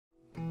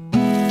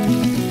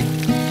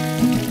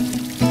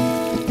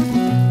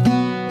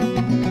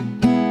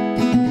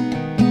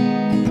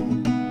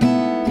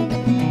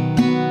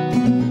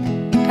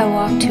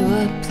to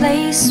a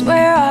place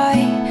where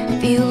I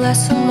feel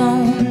less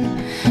alone,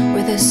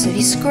 where the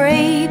city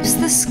scrapes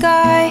the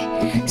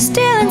sky,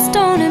 stealing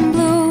stone and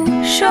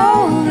blue,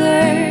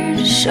 shoulder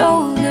to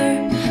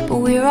shoulder. But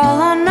we're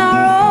all on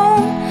our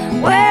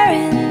own. Where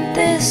in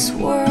this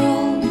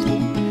world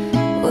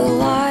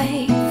will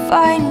I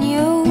find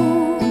you?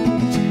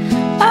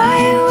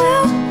 I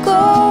will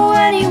go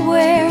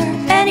anywhere,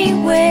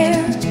 anywhere.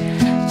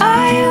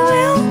 I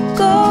will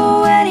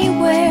go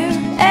anywhere,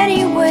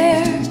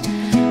 anywhere.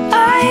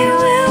 I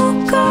will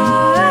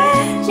go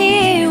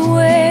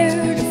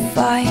anywhere to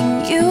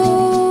find you,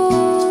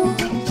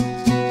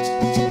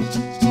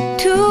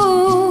 to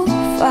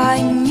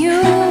find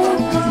you.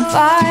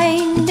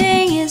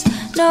 Finding is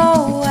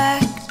no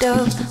act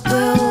of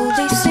will.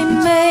 They say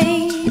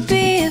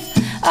maybe if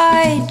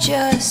I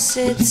just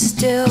sit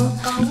still,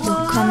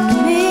 you'll come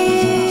to me.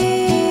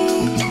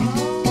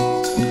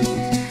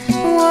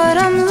 What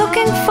I'm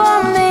looking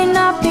for may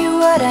not be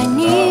what I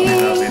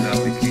need,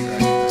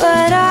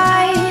 but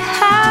I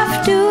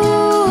have to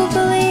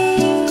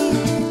believe.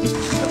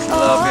 That's a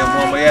lovely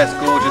one, but yeah, it's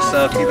gorgeous.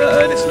 Keep that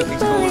earnest looking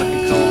cool, mate.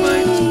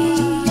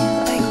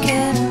 I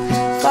can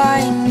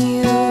find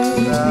you.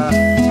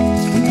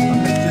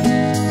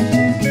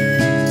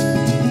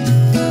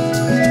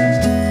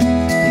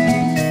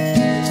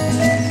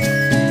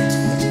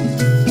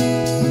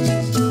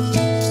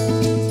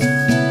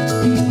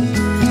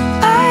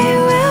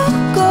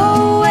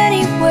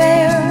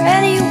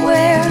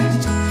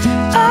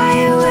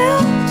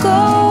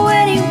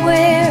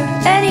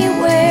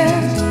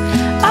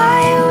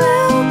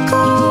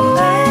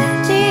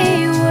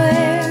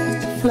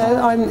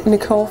 I'm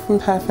Nicole from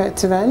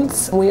Perfect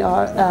Events. We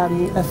are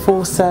a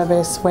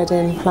full-service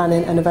wedding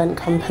planning and event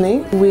company.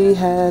 We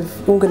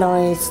have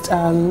organised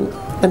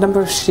a number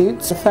of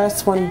shoots. The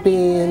first one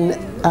being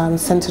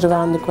centred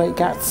around the Great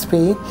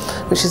Gatsby,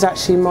 which is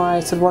actually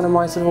one of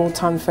my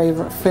all-time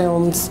favourite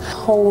films. The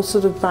whole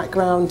sort of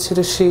background to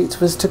the shoot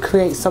was to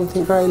create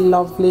something very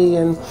lovely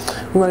and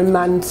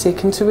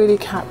romantic, and to really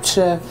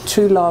capture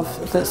true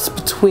love that's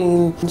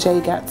between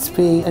Jay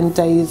Gatsby and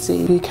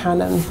Daisy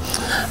Buchanan.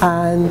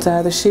 And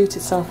the shoot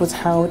itself was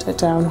held at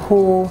Down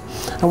Hall,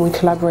 and we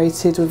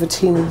collaborated with a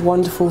team of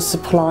wonderful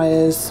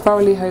suppliers.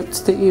 Thoroughly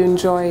hoped that you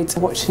enjoyed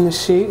watching the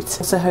shoot.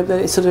 Also hope that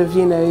it sort of,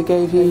 you know,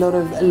 gave you a lot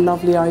of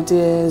lovely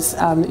ideas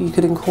that you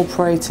could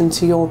incorporate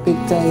into your big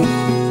day.